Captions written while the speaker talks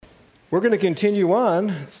We're going to continue on.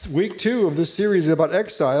 It's week 2 of this series about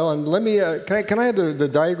exile. And let me, can I have the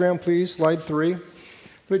diagram, please? Slide 3. Let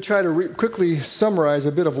me try to quickly summarize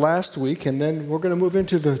a bit of last week, and then we're going to move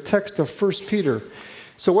into the text of 1 Peter.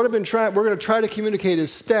 So what we're going to try to communicate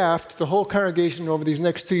as staff to the whole congregation over these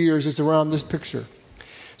next 2 years is around this picture.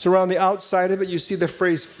 So around the outside of it, you see the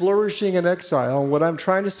phrase flourishing in exile. And what I'm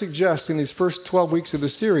trying to suggest in these first 12 weeks of the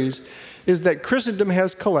series is that Christendom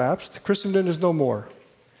has collapsed. Christendom is no more.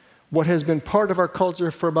 What has been part of our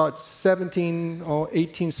culture for about 17 or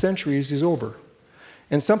 18 centuries is over.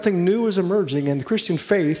 And something new is emerging, and the Christian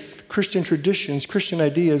faith, Christian traditions, Christian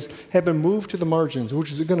ideas have been moved to the margins, which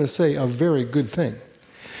is going to say a very good thing.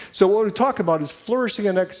 So what we talk about is flourishing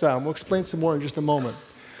in exile, and we'll explain some more in just a moment.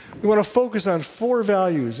 We want to focus on 4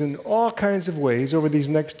 values in all kinds of ways over these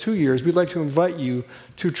next 2 years. We'd like to invite you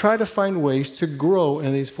to try to find ways to grow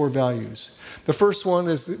in these 4 values. The first one,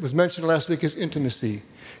 as was mentioned last week, is intimacy.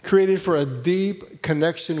 Created for a deep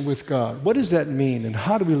connection with God. What does that mean, and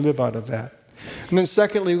how do we live out of that? And then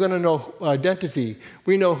secondly, we're going to know identity.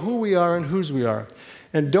 We know who we are and whose we are.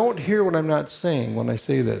 And don't hear what I'm not saying when I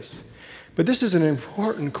say this. But this is an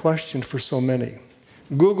important question for so many.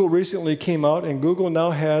 Google recently came out, and Google now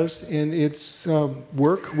has in its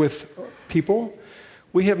work with people,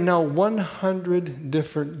 we have now 100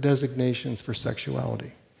 different designations for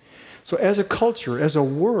sexuality. So as a culture, as a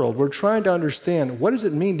world, we're trying to understand what does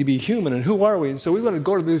it mean to be human and who are we? And so we want to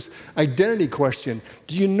go to this identity question.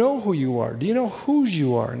 Do you know who you are? Do you know whose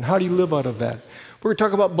you are? And how do you live out of that? We're going to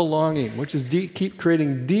talk about belonging, which is keep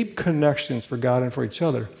creating deep connections for God and for each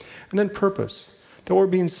other. And then purpose, that we're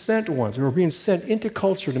being sent ones. We're being sent into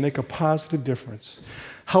culture to make a positive difference.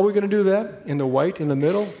 How are we going to do that? In the white, in the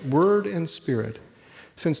middle, word and spirit.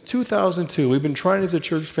 Since 2002, we've been trying as a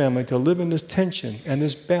church family to live in this tension and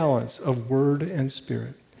this balance of word and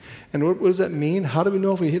spirit. And what does that mean? How do we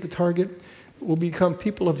know if we hit the target? We'll become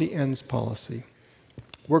people of the ends policy.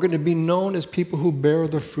 We're going to be known as people who bear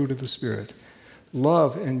the fruit of the Spirit.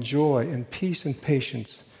 Love and joy and peace and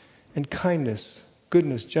patience and kindness,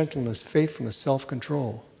 goodness, gentleness, faithfulness,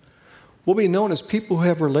 self-control. We'll be known as people who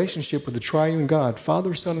have a relationship with the triune God,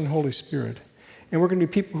 Father, Son, and Holy Spirit. And we're going to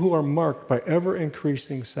be people who are marked by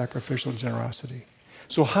ever-increasing sacrificial generosity.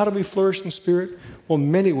 So how do we flourish in spirit? Well,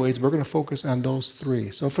 in many ways, we're going to focus on those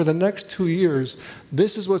 3. So for the next 2 years,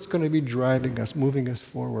 this is what's going to be driving us, moving us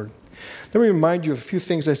forward. Let me remind you of a few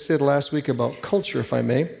things I said last week about culture, if I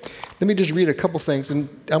may. Let me just read a couple things, and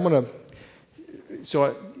I'm going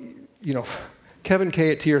to, Kevin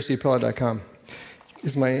K. at trcpella.com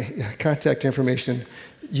is my contact information.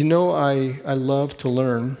 You know I love to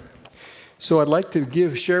learn. So I'd like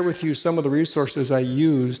to share with you some of the resources I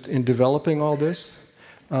used in developing all this.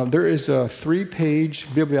 There is a 3-page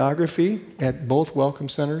bibliography at both Welcome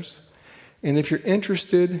Centers. And if you're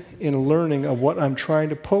interested in learning of what I'm trying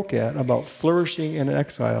to poke at about flourishing in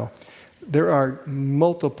exile, there are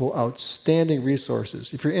multiple outstanding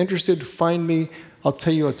resources. If you're interested, find me. I'll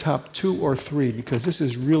tell you a top 2 or 3 because this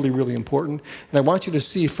is really, really important. And I want you to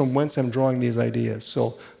see from whence I'm drawing these ideas.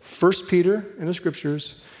 So 1 Peter in the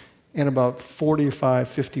Scriptures, and about 45,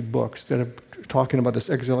 50 books that are talking about this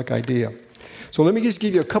exilic idea. So let me just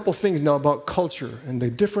give you a couple things now about culture and the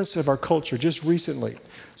difference of our culture just recently.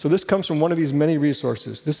 So this comes from one of these many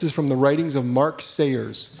resources. This is from the writings of Mark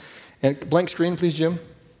Sayers. And blank screen, please, Jim.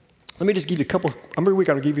 Let me just give you a couple. Every week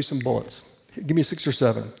I'll give you some bullets. Give me 6 or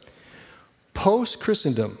 7.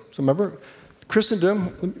 Post-Christendom. So remember,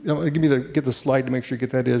 Christendom, get the slide to make sure you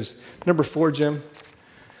get that is. Number 4, Jim.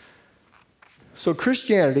 So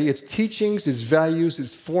Christianity, its teachings, its values,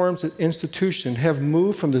 its forms, its institution have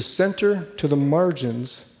moved from the center to the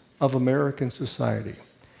margins of American society.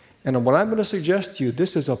 And what I'm going to suggest to you,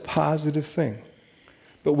 this is a positive thing.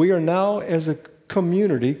 But we are now, as a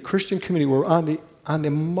community, Christian community, we're on the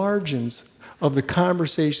margins of the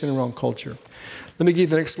conversation around culture. Let me give you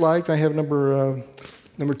the next slide. Can I have number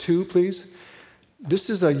 2, please? This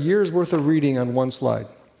is a year's worth of reading on one slide.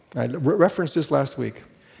 I referenced this last week.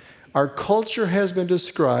 Our culture has been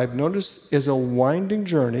described, notice, as a winding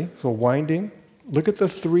journey. So winding. Look at the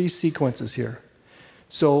 3 sequences here.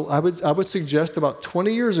 So I would suggest about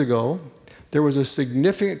 20 years ago, there was a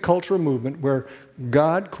significant cultural movement where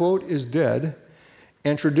God, quote, is dead,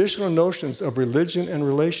 and traditional notions of religion and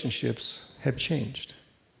relationships have changed.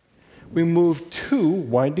 We moved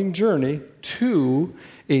winding journey, to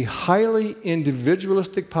a highly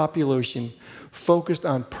individualistic population focused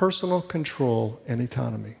on personal control and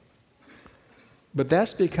autonomy. But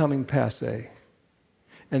that's becoming passé.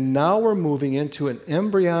 And now we're moving into an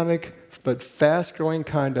embryonic but fast-growing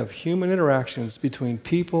kind of human interactions between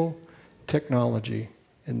people, technology,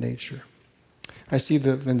 and nature. I see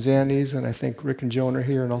the Vanzanis, and I think Rick and Joan are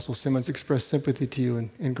here, and also Simmons expressed sympathy to you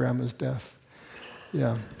in Grandma's death.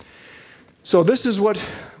 Yeah. So this is what,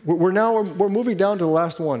 we're moving down to the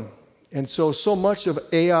last one. And so much of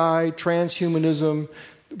AI, transhumanism,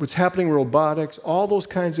 what's happening in robotics, all those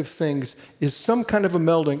kinds of things is some kind of a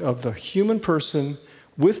melding of the human person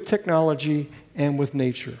with technology and with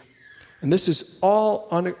nature. And this is all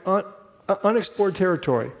unexplored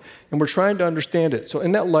territory, and we're trying to understand it. So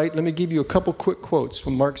in that light, let me give you a couple quick quotes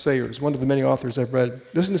from Mark Sayers, one of the many authors I've read.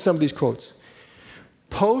 Listen to some of these quotes.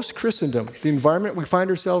 Post-Christendom, the environment we find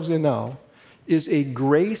ourselves in now, is a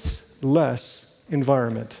graceless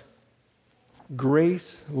environment.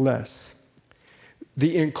 Graceless.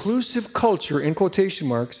 The inclusive culture, in quotation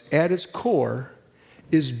marks, at its core,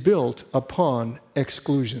 is built upon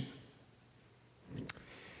exclusion.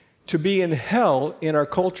 To be in hell in our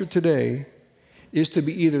culture today is to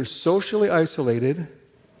be either socially isolated,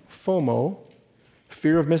 FOMO,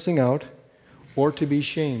 fear of missing out, or to be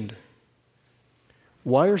shamed.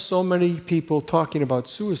 Why are so many people talking about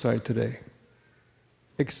suicide today?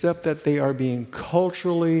 Except that they are being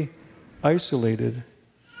culturally isolated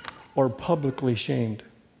or publicly shamed.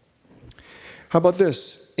 How about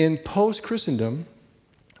this? In post-Christendom,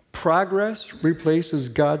 progress replaces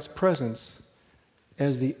God's presence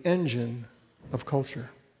as the engine of culture.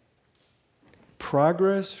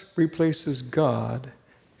 Progress replaces God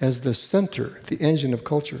as the center, the engine of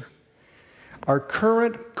culture. Our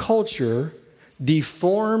current culture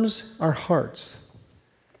deforms our hearts.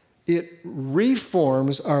 It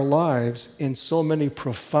reforms our lives in so many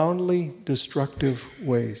profoundly destructive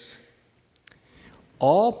ways.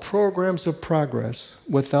 All programs of progress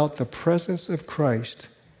without the presence of Christ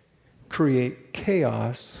create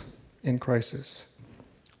chaos and crisis.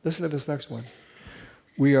 Listen to this next one.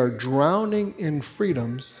 We are drowning in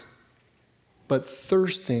freedoms, but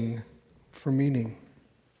thirsting for meaning.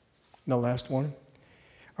 And the last one.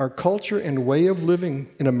 Our culture and way of living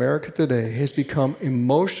in America today has become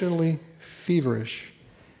emotionally feverish.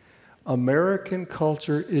 American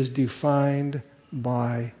culture is defined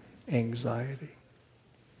by anxiety.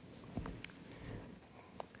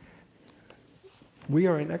 We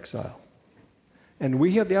are in exile. And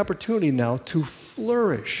we have the opportunity now to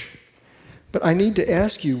flourish. But I need to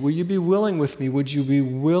ask you, will you be willing with me? Would you be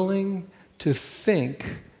willing to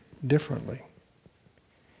think differently?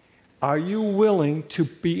 Are you willing to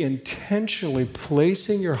be intentionally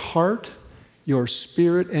placing your heart, your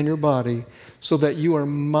spirit, and your body so that you are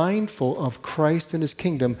mindful of Christ and His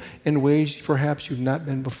kingdom in ways perhaps you've not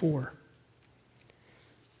been before?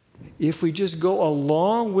 If we just go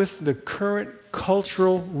along with the current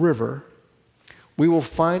cultural river, we will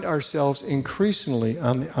find ourselves increasingly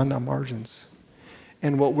on the margins.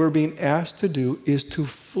 And what we're being asked to do is to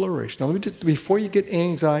flourish. Now, let me just, before you get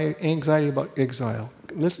anxiety about exile,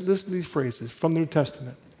 listen to these phrases from the New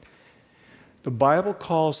Testament. The Bible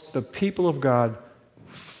calls the people of God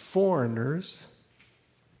foreigners,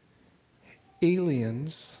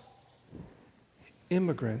 aliens,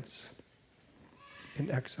 immigrants,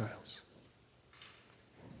 and exiles.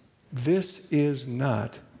 This is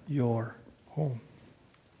not your home.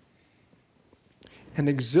 And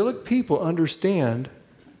exilic people understand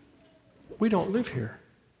we don't live here.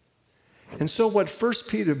 And so what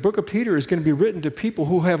book of Peter is going to be written to people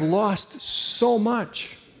who have lost so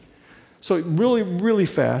much. So really, really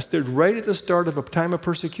fast, they're right at the start of a time of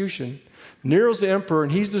persecution. Nero's the emperor,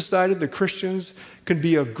 and he's decided that Christians can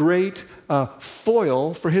be a great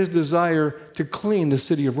foil for his desire to clean the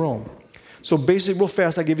city of Rome. So basically, real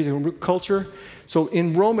fast, I give you the culture. So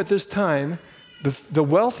in Rome at this time, the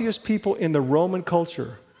wealthiest people in the Roman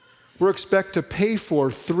culture were expected to pay for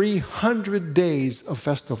 300 days of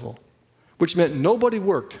festival, which meant nobody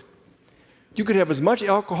worked. You could have as much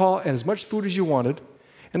alcohol and as much food as you wanted,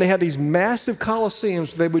 and they had these massive coliseums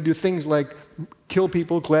where they would do things like kill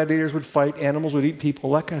people, gladiators would fight, animals would eat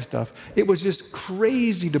people, that kind of stuff. It was just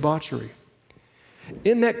crazy debauchery.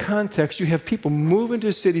 In that context, you have people move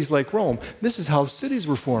into cities like Rome. This is how cities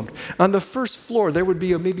were formed. On the first floor, there would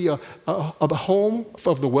be maybe a home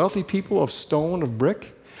of the wealthy people of stone, of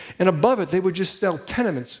brick. And above it, they would just sell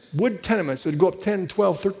tenements, wood tenements. It would go up 10,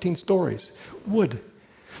 12, 13 stories. Wood.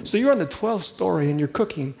 So you're on the 12th story and you're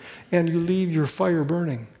cooking and you leave your fire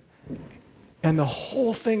burning. And the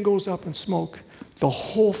whole thing goes up in smoke. The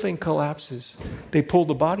whole thing collapses. They pull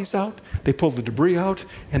the bodies out, they pull the debris out,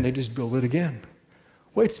 and they just build it again.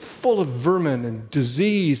 Well, it's full of vermin and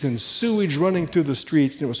disease and sewage running through the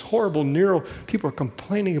streets. And it was horrible. Nero, people are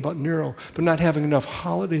complaining about Nero. They're not having enough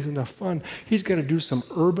holidays, enough fun. He's going to do some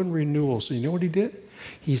urban renewal. So you know what he did?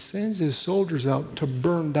 He sends his soldiers out to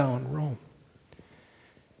burn down Rome.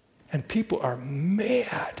 And people are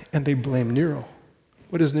mad, and they blame Nero.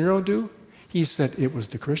 What does Nero do? He said it was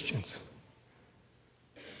the Christians.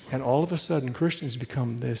 And all of a sudden, Christians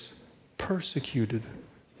become this persecuted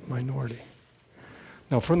minority.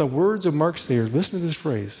 Now, from the words of Mark Sayers, listen to this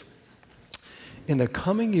phrase. In the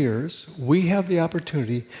coming years, we have the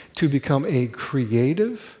opportunity to become a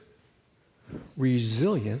creative,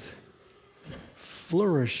 resilient,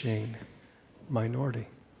 flourishing minority.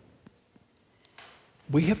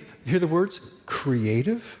 We have, hear the words,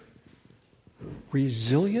 creative,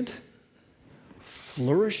 resilient,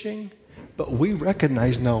 flourishing, but we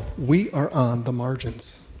recognize now we are on the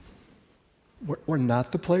margins. We're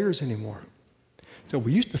not the players anymore. So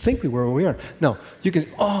we used to think we were where we are. No, you can,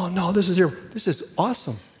 oh no, this is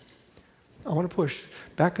awesome. I want to push.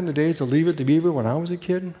 Back in the days of Leave It to Beaver, when I was a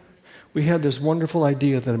kid, we had this wonderful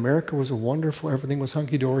idea that America was a wonderful, everything was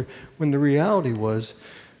hunky-dory, when the reality was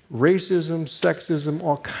racism, sexism,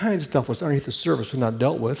 all kinds of stuff was underneath the surface, was not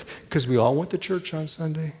dealt with, because we all went to church on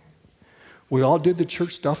Sunday. We all did the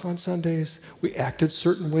church stuff on Sundays. We acted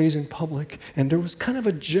certain ways in public, and there was kind of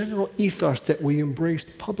a general ethos that we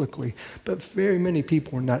embraced publicly, but very many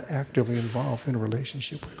people were not actively involved in a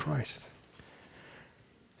relationship with Christ.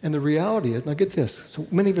 And the reality is, now get this, so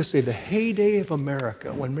many of us say the heyday of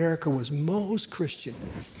America, when America was most Christian.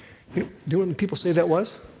 You know when people say that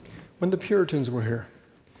was? When the Puritans were here.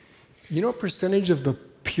 You know what percentage of the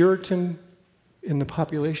Puritan in the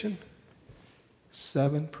population?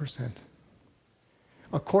 7%.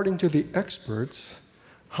 According to the experts,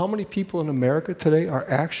 how many people in America today are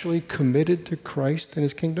actually committed to Christ and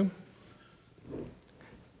His kingdom?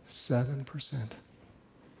 7%.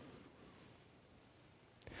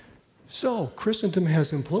 So, Christendom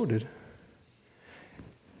has imploded.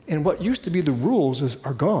 And what used to be the rules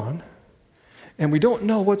are gone. And we don't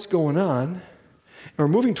know what's going on. And we're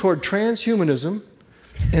moving toward transhumanism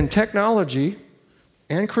and technology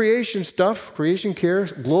and creation stuff, creation care,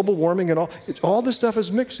 global warming, and all this stuff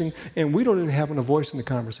is mixing, and we don't even have a voice in the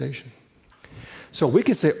conversation. So we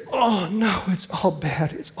can say, oh, no, it's all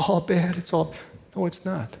bad, it's all bad, it's all... No, it's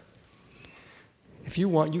not. If you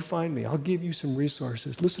want, you find me. I'll give you some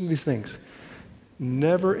resources. Listen to these things.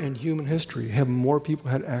 Never in human history have more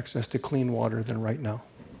people had access to clean water than right now.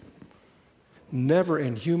 Never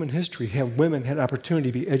in human history have women had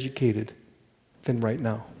opportunity to be educated than right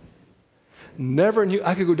now. Never knew.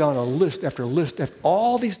 I could go down a list after list.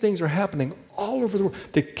 All these things are happening all over the world.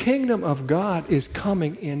 The kingdom of God is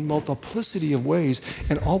coming in multiplicity of ways,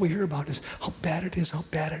 and all we hear about is how bad it is, how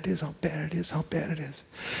bad it is, how bad it is, how bad it is.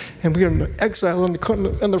 And we're in exile on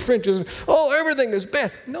the fringes. Oh, everything is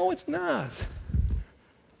bad. No, it's not.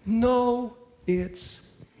 No, it's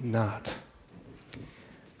not.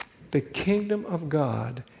 The kingdom of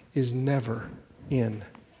God is never in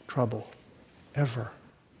trouble, ever.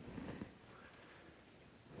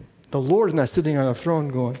 The Lord is not sitting on a throne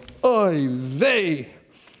going, oy vey,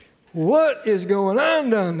 what is going on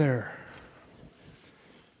down there?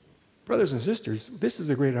 Brothers and sisters, this is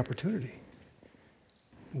a great opportunity.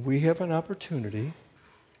 We have an opportunity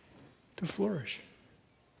to flourish.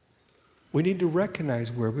 We need to recognize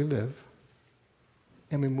where we live,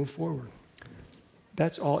 and we move forward.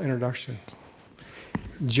 That's all introduction.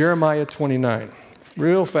 Jeremiah 29,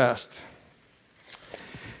 real fast.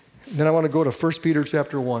 Then I want to go to 1 Peter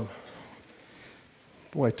chapter 1.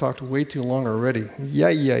 Boy, I talked way too long already.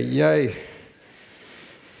 Yay.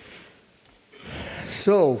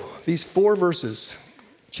 So, these 4 verses,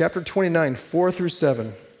 chapter 29, 4 through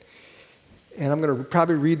 7. And I'm going to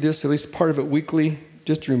probably read this, at least part of it weekly,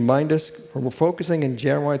 just to remind us. We're focusing in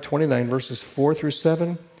Jeremiah 29, verses 4 through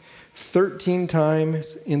 7. 13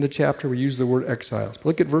 times in the chapter we use the word exiles. But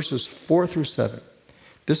look at verses 4 through 7.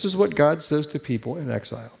 This is what God says to people in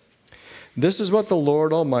exile. This is what the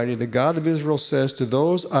Lord Almighty, the God of Israel, says to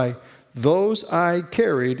those I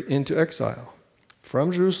carried into exile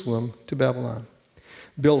from Jerusalem to Babylon.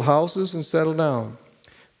 Build houses and settle down.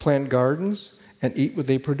 Plant gardens and eat what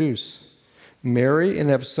they produce. Marry and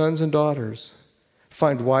have sons and daughters.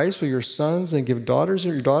 Find wives for your sons and give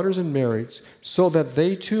your daughters in marriage, so that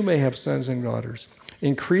they too may have sons and daughters.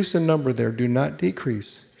 Increase in number there, do not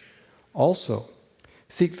decrease. Also,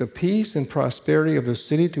 seek the peace and prosperity of the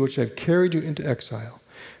city to which I've carried you into exile.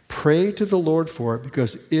 Pray to the Lord for it,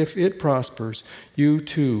 because if it prospers, you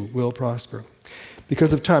too will prosper.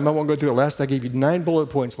 Because of time, I won't go through it. I gave you 9 bullet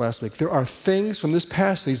points last week. There are things from this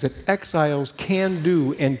passage that exiles can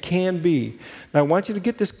do and can be. Now, I want you to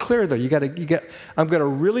get this clear, though. I'm going to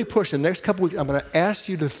really push the next couple weeks. I'm going to ask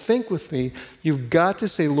you to think with me. You've got to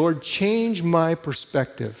say, Lord, change my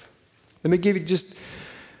perspective. Let me give you just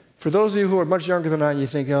For those of you who are much younger than I, you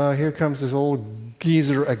think, oh, here comes this old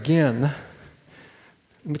geezer again. Let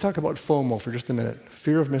me talk about FOMO for just a minute,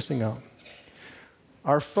 fear of missing out.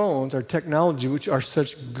 Our phones, our technology, which are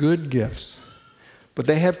such good gifts, but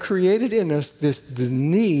they have created in us the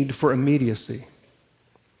need for immediacy.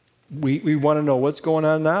 We want to know what's going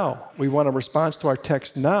on now. We want a response to our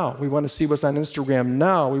text now. We want to see what's on Instagram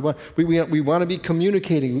now. We want to be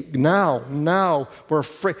communicating now. We're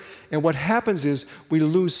afraid. And what happens is we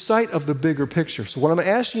lose sight of the bigger picture. So what I'm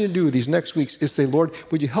asking you to do these next weeks is say, Lord,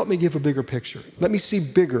 would you help me give a bigger picture? Let me see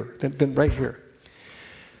bigger than right here.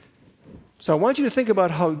 So I want you to think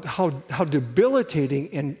about how debilitating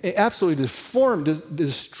and absolutely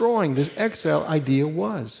destroying this exile idea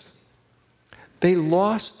was. They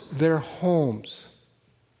lost their homes.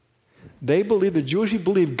 They believed, the Jewish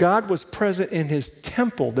people believed God was present in his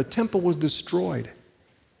temple. The temple was destroyed.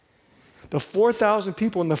 The 4,000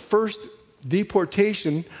 people in the first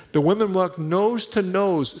deportation, the women walked nose to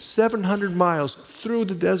nose, 700 miles through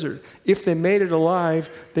the desert. If they made it alive,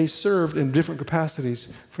 they served in different capacities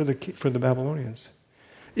for the Babylonians.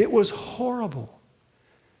 It was horrible.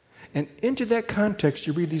 And into that context,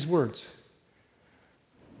 you read these words.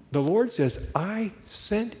 The Lord says, I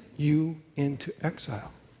sent you into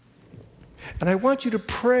exile. And I want you to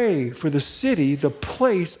pray for the city, the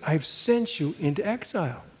place I've sent you into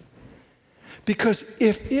exile. Because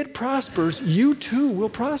if it prospers, you too will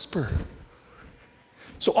prosper.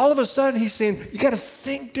 So all of a sudden, he's saying, you got to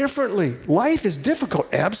think differently. Life is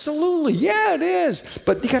difficult. Absolutely. Yeah, it is.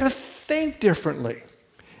 But you got to think differently.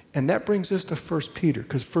 And that brings us to 1 Peter,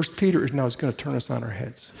 because 1 Peter is going to turn us on our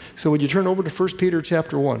heads. So would you turn over to 1 Peter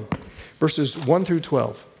chapter 1, verses 1 through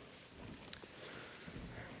 12.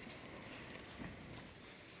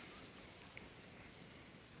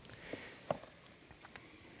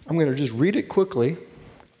 I'm going to just read it quickly,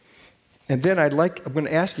 and then I'm going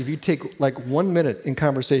to ask you if you take like 1 minute in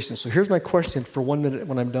conversation. So here's my question for 1 minute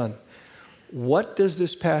when I'm done. What does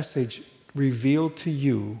this passage reveal to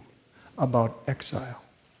you about exile?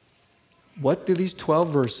 What do these 12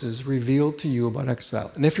 verses reveal to you about exile?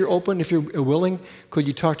 And if you're open, if you're willing, could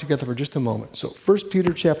you talk together for just a moment? So 1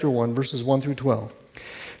 Peter chapter 1, verses 1 through 12.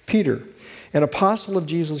 Peter, an apostle of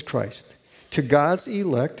Jesus Christ, to God's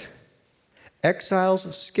elect,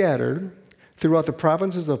 exiles scattered throughout the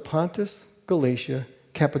provinces of Pontus, Galatia,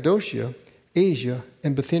 Cappadocia, Asia,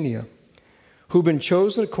 and Bithynia, who've been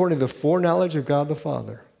chosen according to the foreknowledge of God the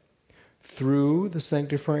Father, through the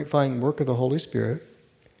sanctifying work of the Holy Spirit,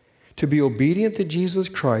 to be obedient to Jesus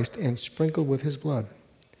Christ and sprinkled with his blood.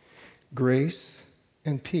 Grace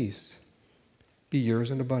and peace be yours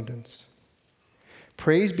in abundance.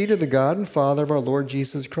 Praise be to the God and Father of our Lord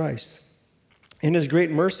Jesus Christ. In his great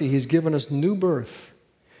mercy, he's given us new birth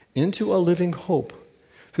into a living hope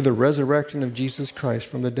through the resurrection of Jesus Christ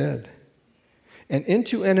from the dead, and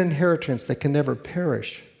into an inheritance that can never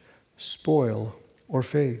perish, spoil, or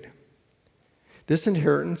fade. This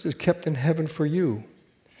inheritance is kept in heaven for you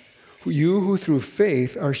who through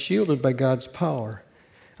faith are shielded by God's power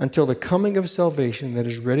until the coming of salvation that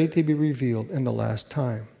is ready to be revealed in the last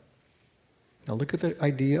time. Now look at the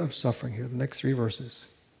idea of suffering here, the next 3 verses.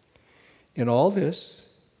 In all this,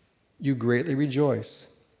 you greatly rejoice,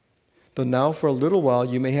 though now for a little while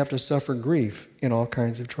you may have to suffer grief in all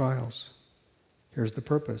kinds of trials. Here's the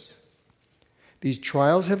purpose. These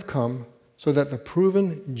trials have come so that the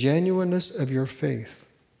proven genuineness of your faith,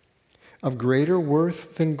 of greater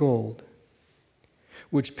worth than gold,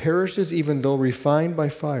 which perishes even though refined by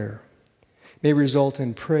fire, may result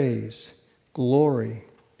in praise, glory,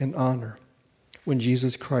 and honor when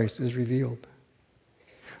Jesus Christ is revealed.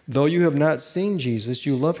 Though you have not seen Jesus,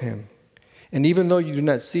 you love him. And even though you do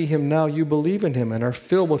not see him now, you believe in him and are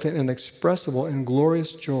filled with an inexpressible and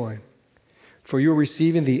glorious joy. For you are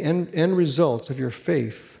receiving the end results of your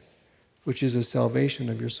faith, which is the salvation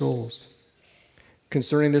of your souls.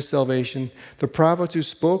 Concerning this salvation, the prophets who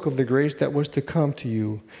spoke of the grace that was to come to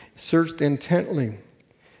you searched intently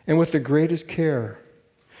and with the greatest care,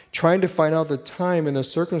 trying to find out the time and the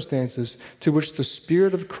circumstances to which the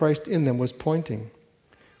Spirit of Christ in them was pointing,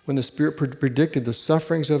 when the Spirit predicted the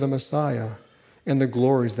sufferings of the Messiah and the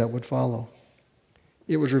glories that would follow.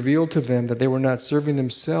 It was revealed to them that they were not serving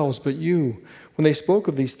themselves, but you, when they spoke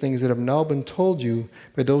of these things that have now been told you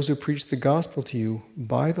by those who preach the gospel to you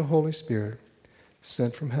by the Holy Spirit,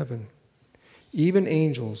 sent from heaven. Even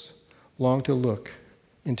angels long to look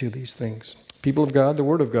into these things. People of God, the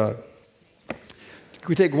Word of God. Can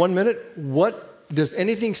we take 1 minute? What does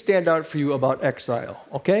anything stand out for you about exile?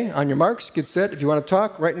 Okay, on your marks, get set. If you want to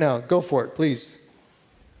talk right now, go for it, please.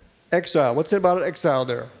 Exile. What's it about exile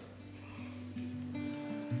there?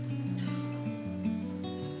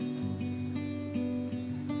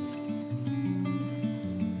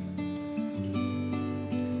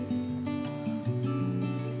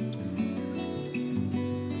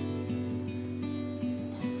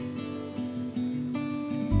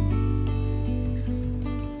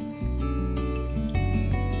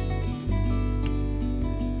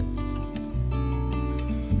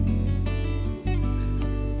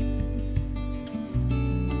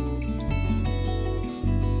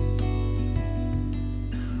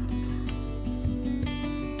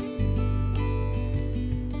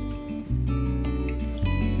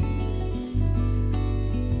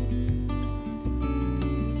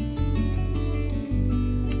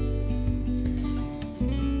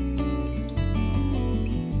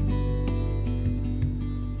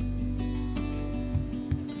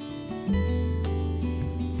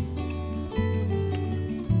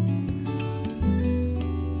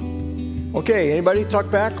 Okay, anybody talk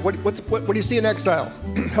back? What do you see in exile?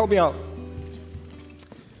 Help me out.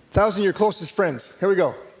 1,000 of your closest friends. Here we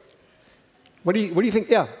go. What do you think?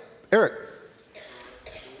 Yeah, Eric. The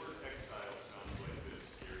word exile sounds like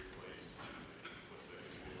this scary place. What's that going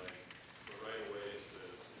to be like? But right away it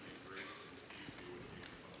says, "May grace and peace be with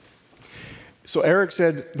you." So Eric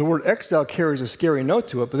said the word exile carries a scary note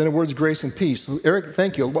to it, but then the words grace and peace. So Eric,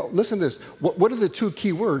 thank you. Well, listen to this. What are the two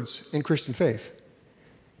key words in Christian faith?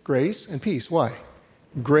 Grace and peace. Why?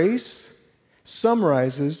 Grace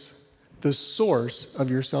summarizes the source of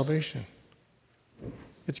your salvation.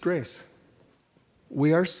 It's grace.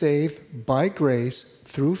 We are saved by grace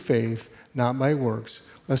through faith, not by works,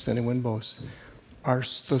 lest anyone boast.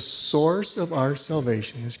 The source of our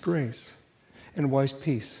salvation is grace. And why is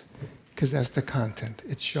peace? Because that's the content.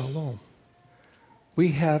 It's shalom. We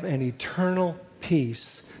have an eternal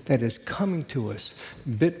peace that is coming to us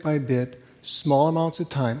bit by bit, small amounts of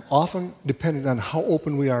time, often dependent on how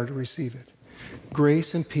open we are to receive it.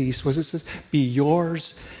 Grace and peace, what it says, be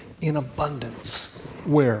yours in abundance.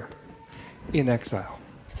 Where? In exile.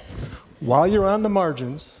 While you're on the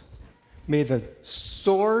margins, may the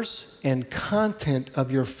source and content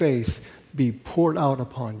of your faith be poured out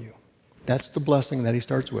upon you. That's the blessing that he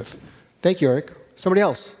starts with. Thank you, Eric. Somebody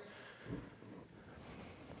else?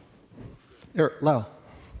 Eric, Lau.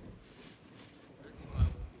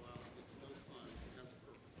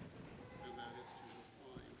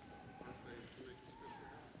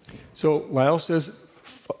 So Lyle says,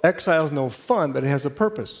 exile is no fun, but it has a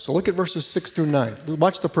purpose. So look at verses 6 through 9.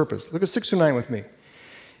 Watch the purpose. Look at 6 through 9 with me.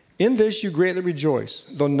 In this you greatly rejoice,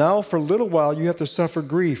 though now for a little while you have to suffer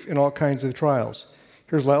grief in all kinds of trials.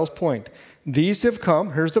 Here's Lyle's point. These have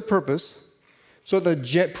come, here's the purpose, so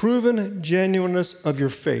the proven genuineness of your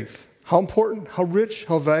faith. How important, how rich,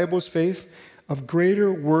 how valuable is faith? Of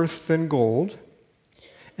greater worth than gold.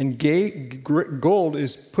 And gold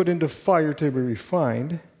is put into fire to be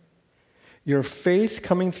refined. Your faith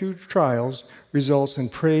coming through trials results in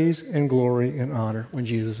praise and glory and honor when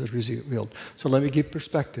Jesus is revealed. So let me give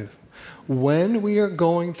perspective. When we are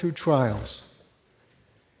going through trials,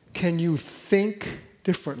 can you think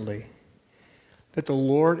differently that the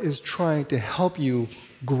Lord is trying to help you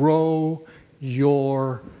grow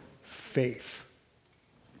your faith?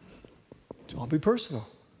 So I'll be personal.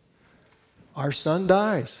 Our son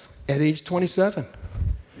dies at age 27.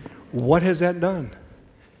 What has that done?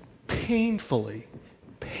 Painfully,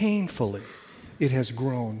 it has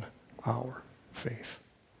grown our faith.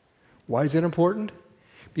 Why is that important?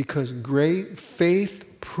 Because great faith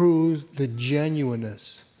proves the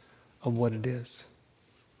genuineness of what it is.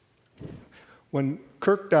 When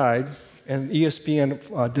Kirk died, and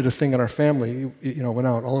ESPN did a thing on our family, went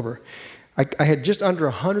out all over, I had just under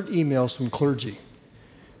 100 emails from clergy.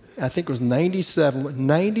 I think it was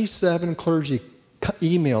 97 clergy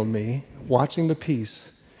emailed me watching the piece.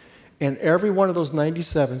 And every one of those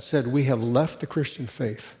 97 said, we have left the Christian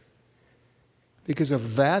faith. Because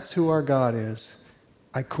if that's who our God is,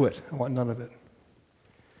 I quit. I want none of it.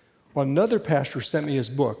 Well, another pastor sent me his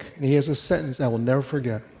book, and he has a sentence I will never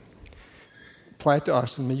forget. Apply it to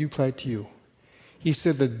us, and may you apply it to you. He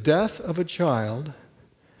said, the death of a child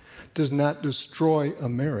does not destroy a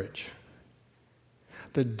marriage.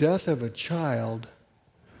 The death of a child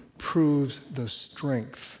proves the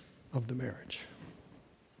strength of the marriage.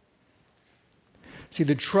 See,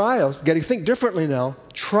 the trials, you got to think differently now.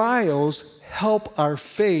 Trials help our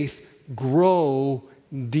faith grow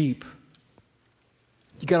deep.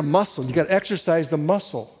 You got to muscle. You got to exercise the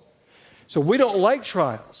muscle. So we don't like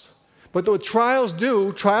trials. But what trials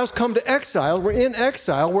do, trials come to exile. We're in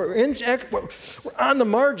exile. We're on the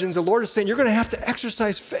margins. The Lord is saying, you're going to have to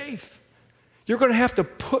exercise faith. You're going to have to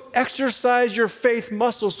exercise your faith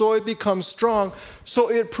muscle so it becomes strong, so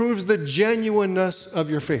it proves the genuineness of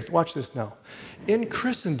your faith. Watch this now. In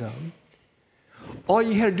Christendom, all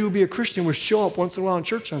you had to do to be a Christian was show up once in a while in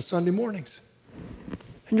church on Sunday mornings.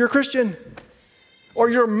 And you're a Christian. Or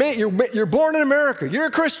you're born in America, you're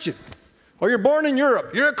a Christian. Or you're born in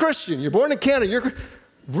Europe, you're a Christian. You're born in Canada,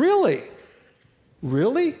 Really?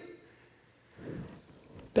 Really?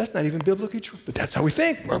 That's not even biblically true, but that's how we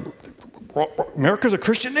think. America's a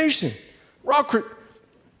Christian nation. We're all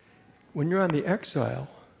When you're on the exile,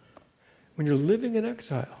 when you're living in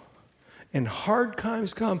exile, and hard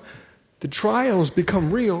times come, the trials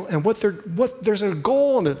become real, and there's a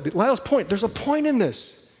goal, and Lyle's point, there's a point in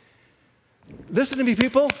this. Listen to me,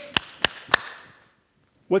 people.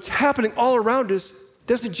 What's happening all around us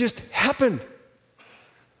doesn't just happen.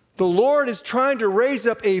 The Lord is trying to raise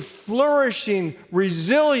up a flourishing,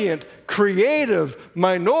 resilient, creative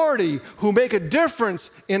minority who make a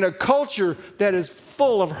difference in a culture that is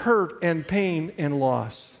full of hurt and pain and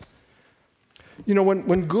loss. You know,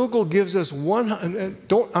 when Google gives us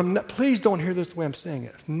please don't hear this the way I'm saying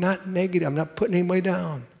it. It's not negative. I'm not putting anybody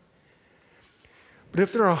down. But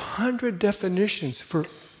if there are 100 definitions for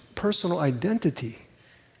personal identity,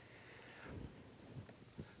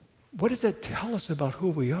 what does that tell us about who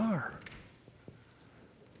we are?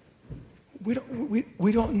 We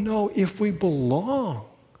don't know if we belong.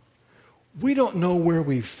 We don't know where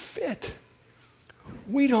we fit.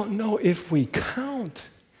 We don't know if we count.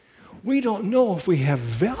 We don't know if we have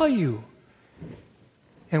value.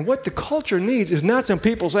 And what the culture needs is not some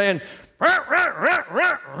people saying, rah, rah, rah,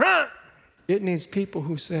 rah, rah. It needs people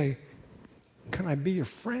who say, can I be your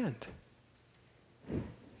friend?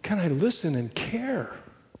 Can I listen and care?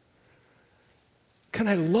 Can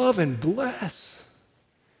I love and bless?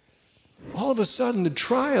 All of a sudden, the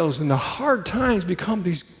trials and the hard times become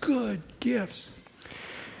these good gifts.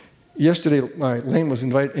 Yesterday, Lane was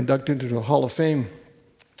inducted into the Hall of Fame.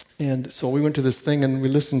 And so we went to this thing and we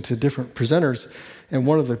listened to different presenters. And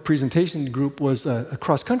one of the presentation group was a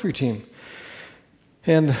cross-country team.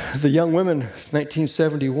 And the young women,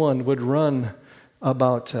 1971, would run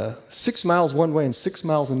about 6 miles one way and 6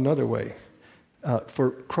 miles another way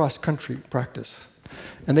for cross-country practice.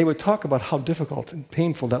 And they would talk about how difficult and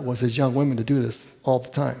painful that was as young women to do this all the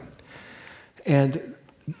time. And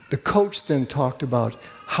the coach then talked about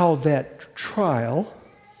how that trial,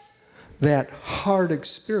 that hard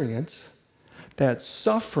experience, that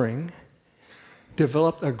suffering,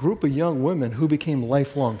 developed a group of young women who became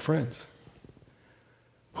lifelong friends,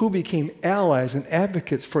 who became allies and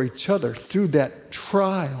advocates for each other through that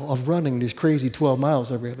trial of running these crazy 12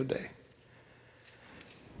 miles every other day.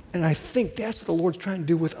 And I think that's what the Lord's trying to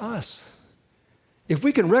do with us. If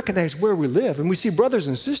we can recognize where we live and we see brothers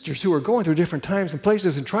and sisters who are going through different times and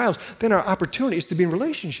places and trials, then our opportunity is to be in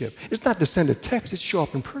relationship. It's not to send a text, it's show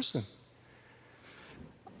up in person.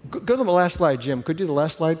 Go to the last slide, Jim. Could you do the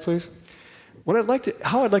last slide, please?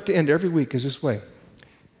 How I'd like to end every week is this way.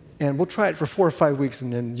 And we'll try it for 4 or 5 weeks,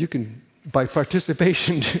 and then you can, by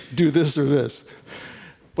participation, do this or this.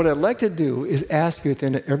 What I'd like to do is ask you at the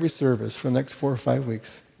end of every service for the next 4 or 5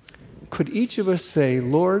 weeks, could each of us say,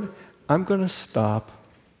 Lord, I'm going to stop,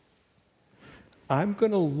 I'm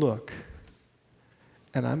going to look,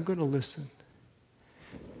 and I'm going to listen.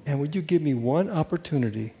 And would you give me one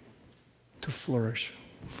opportunity to flourish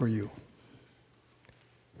for you?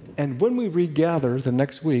 And when we regather the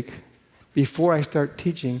next week, before I start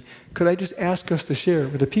teaching, could I just ask us to share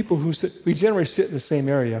with the people who sit, we generally sit in the same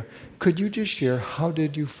area, could you just share how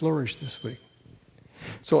did you flourish this week?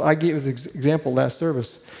 So I gave the example last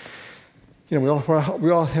service. You know,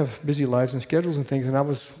 we all have busy lives and schedules and things, and I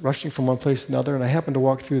was rushing from one place to another, and I happened to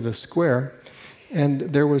walk through the square, and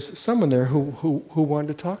there was someone there who wanted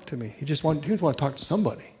to talk to me. He just wanted to talk to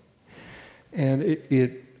somebody. And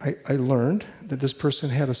I learned that this person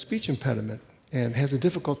had a speech impediment and has a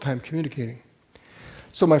difficult time communicating.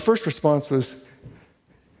 So my first response was,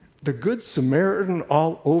 the Good Samaritan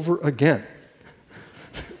all over again.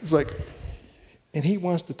 It's like, and he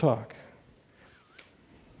wants to talk.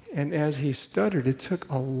 And as he stuttered, it took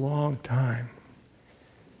a long time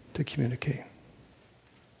to communicate.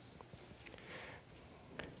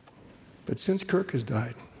 But since Kirk has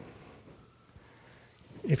died,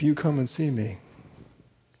 if you come and see me,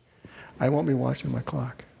 I won't be watching my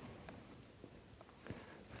clock.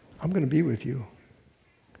 I'm going to be with you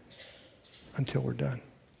until we're done.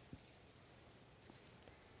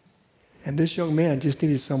 And this young man just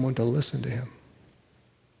needed someone to listen to him.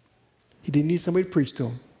 He didn't need somebody to preach to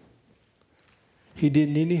him. He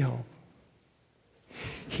didn't need any help.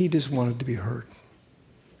 He just wanted to be heard.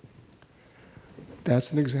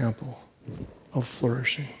 That's an example of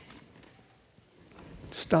flourishing.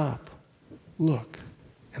 Stop, look,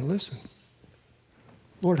 and listen.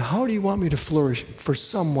 Lord, how do you want me to flourish for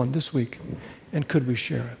someone this week? And could we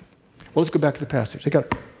share it? Well, let's go back to the passage. I got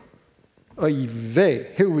it. Oy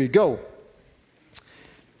vey. Here we go.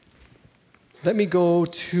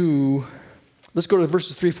 Let's go to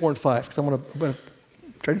verses 3, 4, and 5, because I want to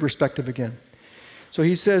try to be perspective again. So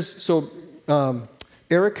he says,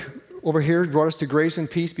 Eric over here brought us to grace and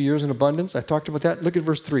peace, be yours in abundance. I talked about that. Look at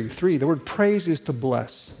verse 3. 3, the word praise is to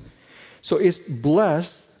bless. So it's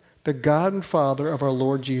bless the God and Father of our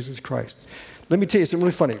Lord Jesus Christ. Let me tell you something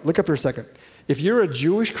really funny. Look up here a second. If you're a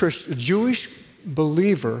Jewish Christian, a Jewish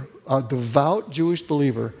believer, a devout Jewish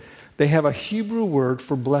believer, they have a Hebrew word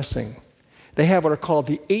for blessing. They have what are called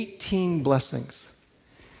the 18 blessings.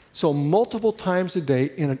 So multiple times a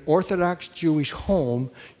day in an Orthodox Jewish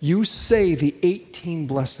home, you say the 18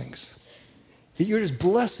 blessings. You're just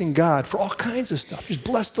blessing God for all kinds of stuff. Just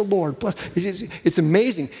bless the Lord. Bless. It's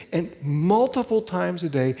amazing. And multiple times a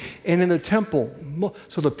day. And in the temple,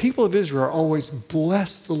 so the people of Israel are always,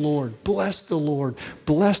 bless the Lord, bless the Lord,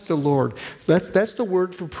 bless the Lord. That's the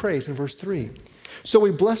word for praise in verse 3. So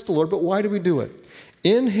we bless the Lord, but why do we do it?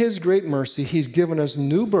 In his great mercy, he's given us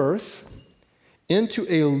new birth into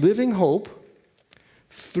a living hope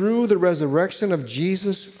through the resurrection of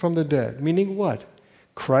Jesus from the dead. Meaning what?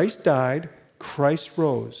 Christ died, Christ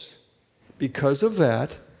rose. Because of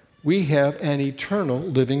that, we have an eternal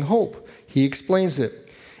living hope. He explains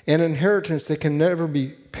it. An inheritance that can never be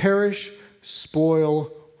perish,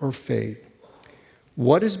 spoil, or fade.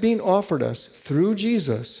 What is being offered us through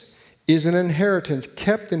Jesus is an inheritance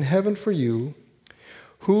kept in heaven for you,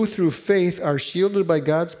 who through faith are shielded by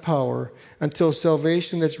God's power until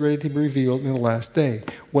salvation that's ready to be revealed in the last day.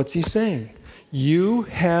 What's he saying? You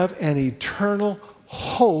have an eternal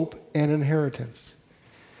hope and inheritance.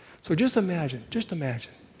 So just imagine.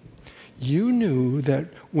 You knew that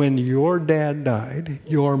when your dad died,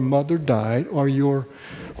 your mother died, or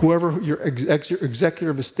whoever your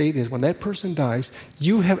executor of estate is, when that person dies,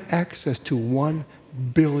 you have access to $1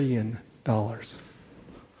 billion.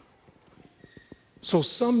 So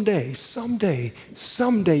someday,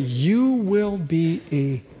 you will be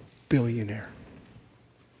a billionaire.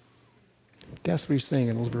 That's what he's saying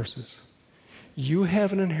in those verses. You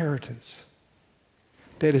have an inheritance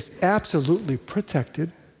that is absolutely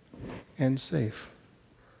protected and safe.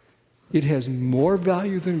 It has more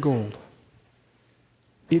value than gold.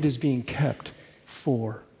 It is being kept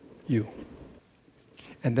for you.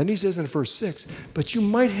 And then he says in verse 6, but you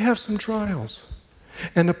might have some trials.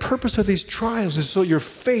 And the purpose of these trials is so your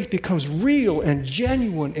faith becomes real and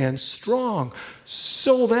genuine and strong,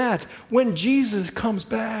 so that when Jesus comes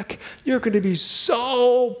back, you're going to be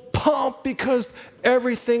so pumped because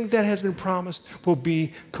everything that has been promised will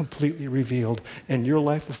be completely revealed. And your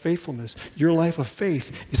life of faithfulness, your life of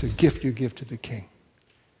faith is a gift you give to the King.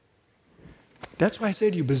 That's why I say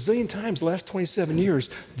to you bazillion times the last 27 years,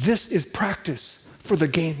 this is practice for the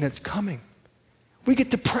game that's coming. We get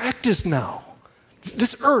to practice now.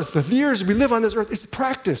 This earth, the years we live on this earth, is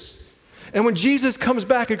practice. And when Jesus comes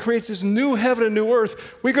back and creates this new heaven and new earth,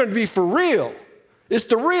 we're going to be for real. It's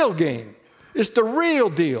the real game. It's the real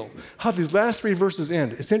deal. How these last 3 verses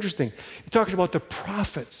end. It's interesting. He talks about the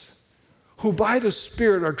prophets who by the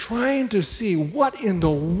Spirit are trying to see what in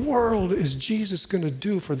the world is Jesus going to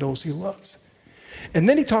do for those he loves. And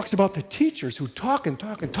then he talks about the teachers who talk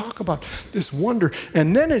about this wonder.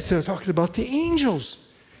 And then it talks about the angels.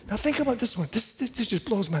 Now think about this one. This just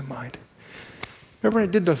blows my mind. Remember I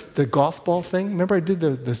did the golf ball thing? Remember I did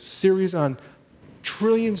the series on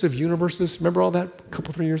trillions of universes? Remember all that a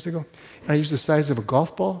couple, 3 years ago? And I used the size of a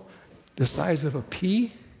golf ball, the size of a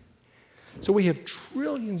pea. So we have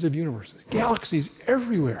trillions of universes, galaxies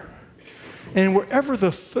everywhere. And wherever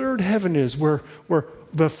the third heaven is, where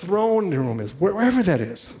the throne room is, wherever that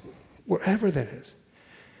is,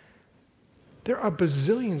 there are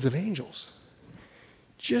bazillions of angels.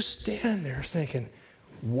 Just stand there thinking,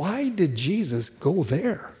 why did Jesus go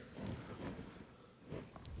there?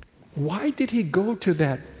 Why did he go to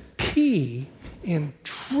that pea in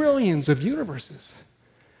trillions of universes?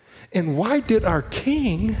 And why did our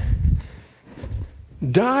King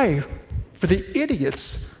die for the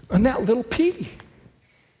idiots on that little pea?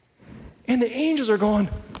 And the angels are going,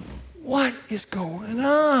 what is going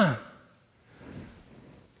on?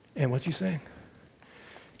 And what's he saying?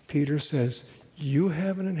 Peter says, you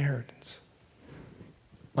have an inheritance,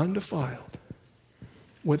 undefiled,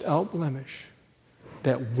 without blemish,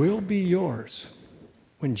 that will be yours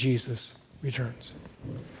when Jesus returns.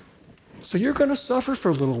 So you're going to suffer for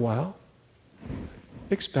a little while.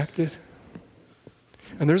 Expect it.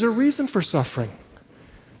 And there's a reason for suffering.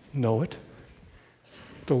 Know it.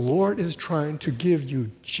 The Lord is trying to give you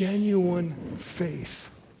genuine faith,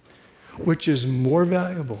 which is more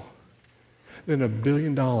valuable than $1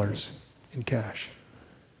 billion in cash.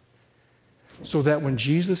 So that when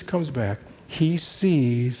Jesus comes back, he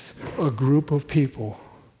sees a group of people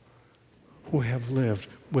who have lived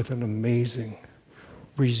with an amazing,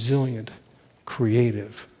 resilient,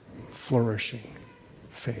 creative, flourishing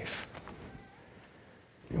faith.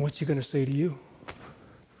 And what's he going to say to you?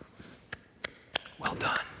 Well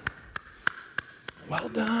done. Well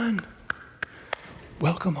done.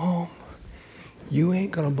 Welcome home. You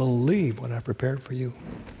ain't going to believe what I prepared for you.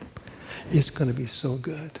 It's going to be so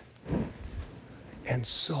good and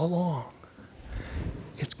so long.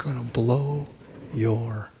 It's going to blow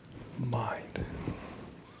your mind.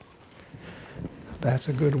 That's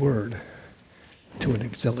a good word to an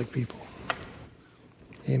exilic people.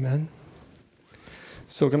 Amen.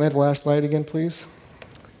 So can I have the last slide again, please?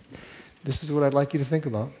 This is what I'd like you to think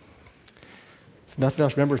about. If nothing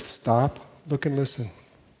else, remember, stop, look, and listen.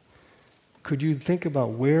 Could you think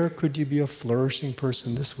about where could you be a flourishing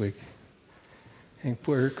person this week? And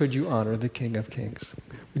where could you honor the King of Kings?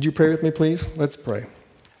 Would you pray with me, please? Let's pray.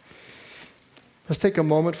 Let's take a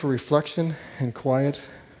moment for reflection and quiet.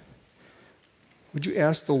 Would you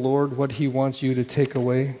ask the Lord what He wants you to take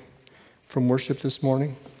away from worship this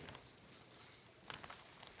morning?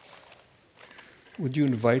 Would you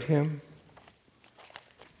invite Him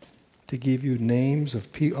to give you names of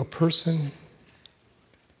a person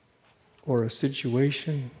or a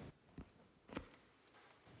situation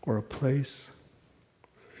or a place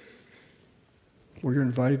where you're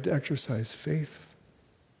invited to exercise faith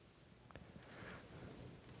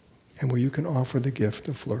and where you can offer the gift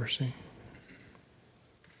of flourishing?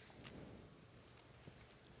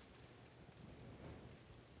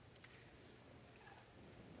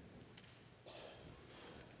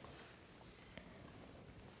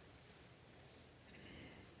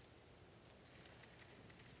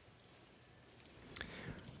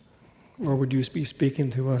 Lord, would you be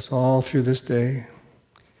speaking to us all through this day,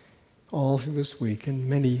 all through this week, in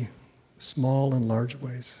many small and large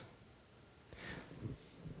ways,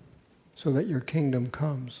 so that your kingdom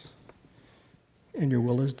comes and your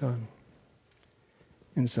will is done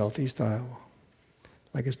in Southeast Iowa,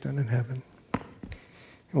 like it's done in heaven. And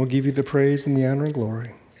we'll give you the praise and the honor and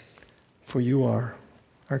glory, for you are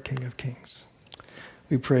our King of Kings.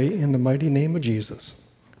 We pray in the mighty name of Jesus,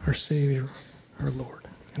 our Savior, our Lord,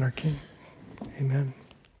 and our King. Amen.